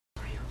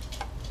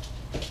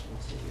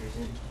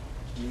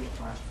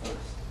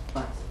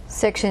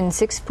Section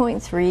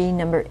 6.3,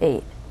 number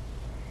 8.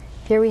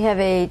 Here we have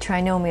a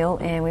trinomial,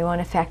 and we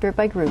want to factor it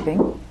by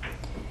grouping.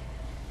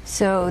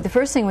 So the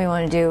first thing we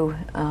want to do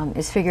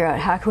is figure out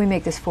how can we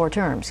make this 4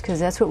 terms, because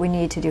that's what we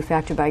need to do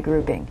factor by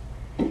grouping.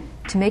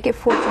 To make it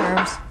 4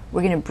 terms,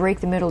 we're going to break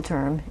the middle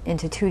term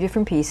into 2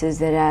 different pieces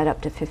that add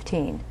up to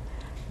 15.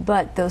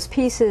 But those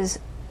pieces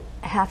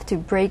have to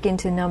break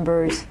into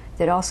numbers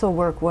that also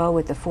work well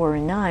with the 4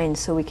 and 9,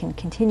 so we can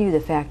continue the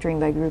factoring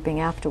by grouping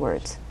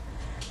afterwards.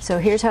 So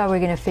here's how we're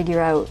going to figure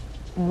out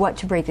what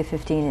to break the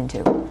 15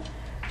 into.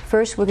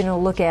 First, we're going to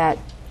look at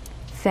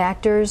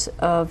factors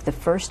of the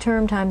first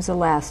term times the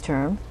last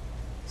term,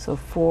 so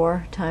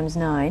 4 times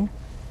 9,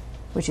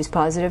 which is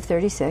positive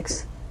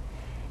 36.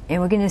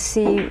 And we're going to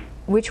see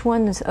which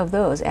ones of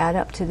those add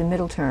up to the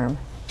middle term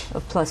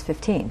of plus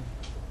 15.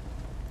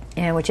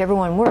 And whichever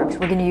one works,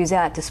 we're going to use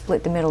that to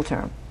split the middle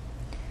term.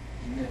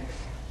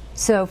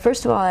 So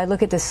first of all, I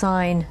look at the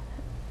sign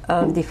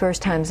of the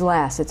first times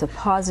last. It's a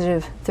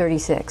positive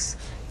 36.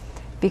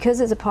 Because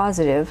it's a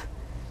positive,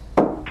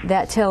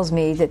 that tells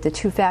me that the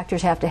 2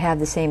 factors have to have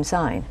the same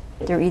sign.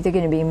 They're either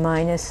going to be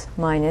minus,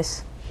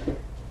 minus,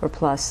 or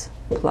plus,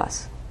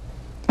 plus.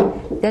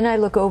 Then I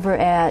look over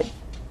at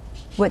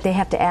what they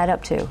have to add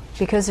up to.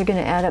 Because they're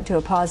going to add up to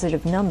a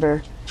positive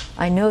number,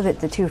 I know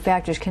that the 2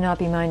 factors cannot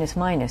be minus,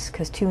 minus,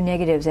 because 2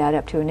 negatives add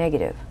up to a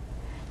negative.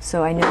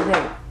 So I know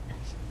that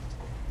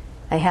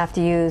I have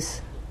to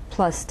use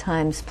plus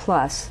times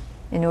plus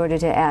in order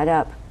to add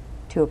up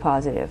to a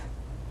positive.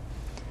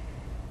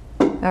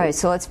 Alright,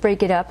 so let's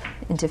break it up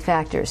into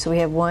factors. So we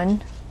have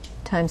 1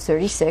 times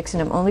 36,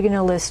 and I'm only going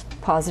to list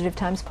positive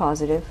times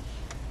positive.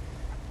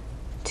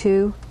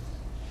 2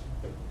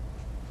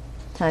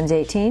 times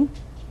 18.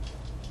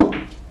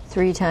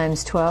 3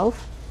 times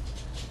 12.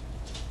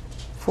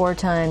 4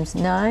 times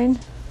 9.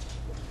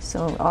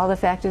 So all the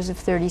factors of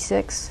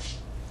 36.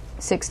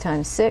 6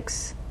 times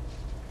 6.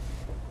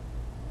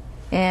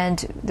 And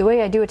the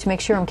way I do it to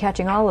make sure I'm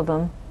catching all of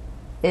them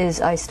is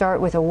I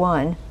start with a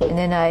 1, and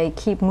then I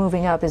keep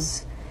moving up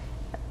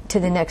to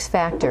the next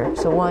factor.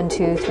 So 1,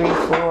 2, 3,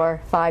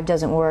 4, 5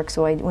 doesn't work,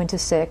 so I went to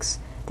 6.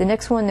 The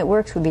next one that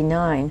works would be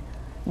 9,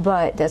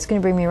 but that's going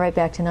to bring me right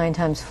back to 9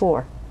 times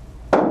 4.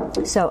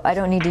 So I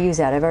don't need to use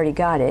that. I've already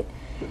got it.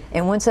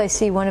 And once I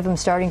see one of them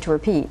starting to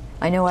repeat,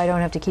 I know I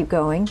don't have to keep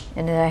going,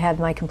 and then I have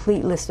my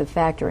complete list of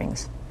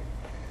factorings.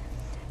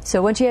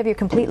 So once you have your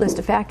complete list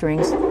of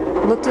factorings,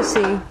 look to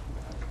see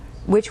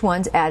which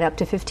ones add up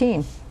to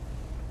 15.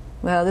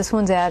 Well, this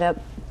one's add up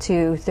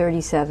to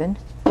 37.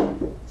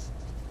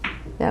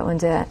 That one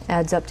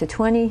adds up to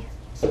 20.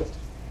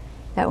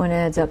 That one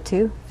adds up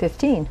to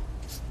 15.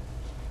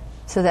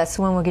 So that's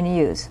the one we're going to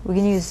use. We're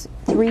going to use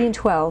 3 and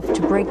 12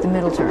 to break the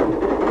middle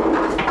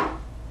term.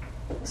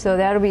 So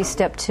that'll be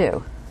step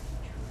 2.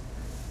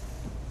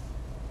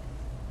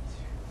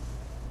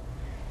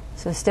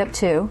 So step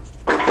 2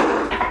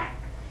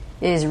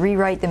 is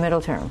rewrite the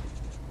middle term.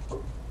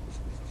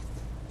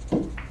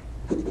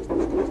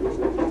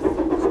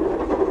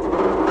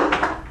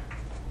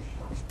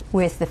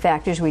 With the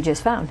factors we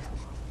just found.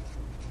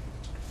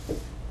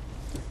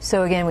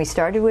 So again, we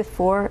started with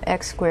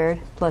 4x squared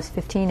plus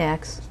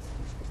 15x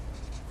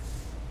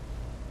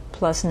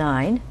plus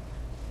 9.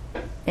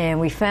 And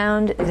we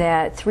found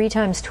that 3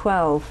 times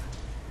 12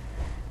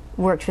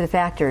 worked for the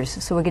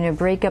factors. So we're going to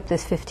break up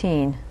this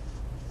 15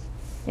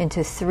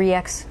 into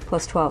 3x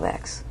plus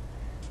 12x.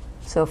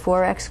 So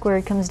 4x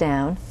squared comes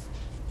down,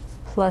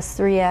 plus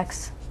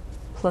 3x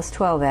plus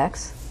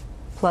 12x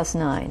plus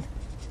 9.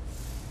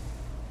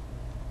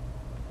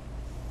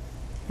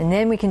 And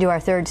then we can do our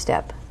third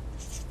step,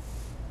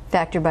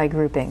 factor by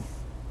grouping.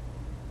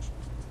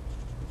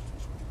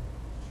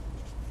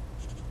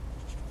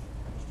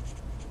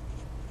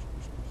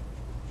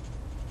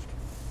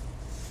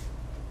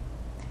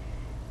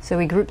 So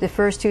we group the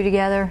first 2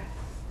 together,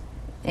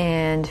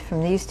 and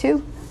from these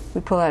 2, we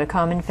pull out a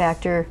common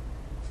factor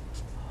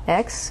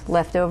x,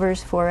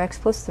 leftovers 4x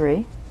plus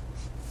 3,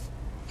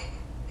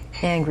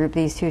 and group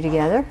these 2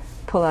 together,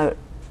 pull out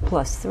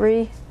plus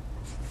 3.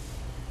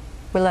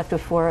 We're left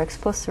with 4x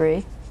plus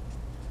 3.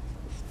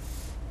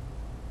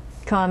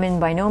 Common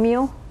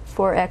binomial,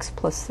 4x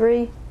plus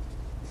 3.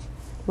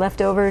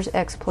 Leftovers,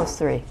 x plus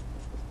 3.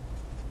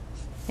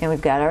 And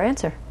we've got our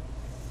answer.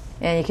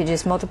 And you can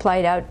just multiply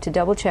it out to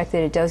double check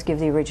that it does give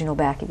the original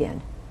back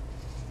again.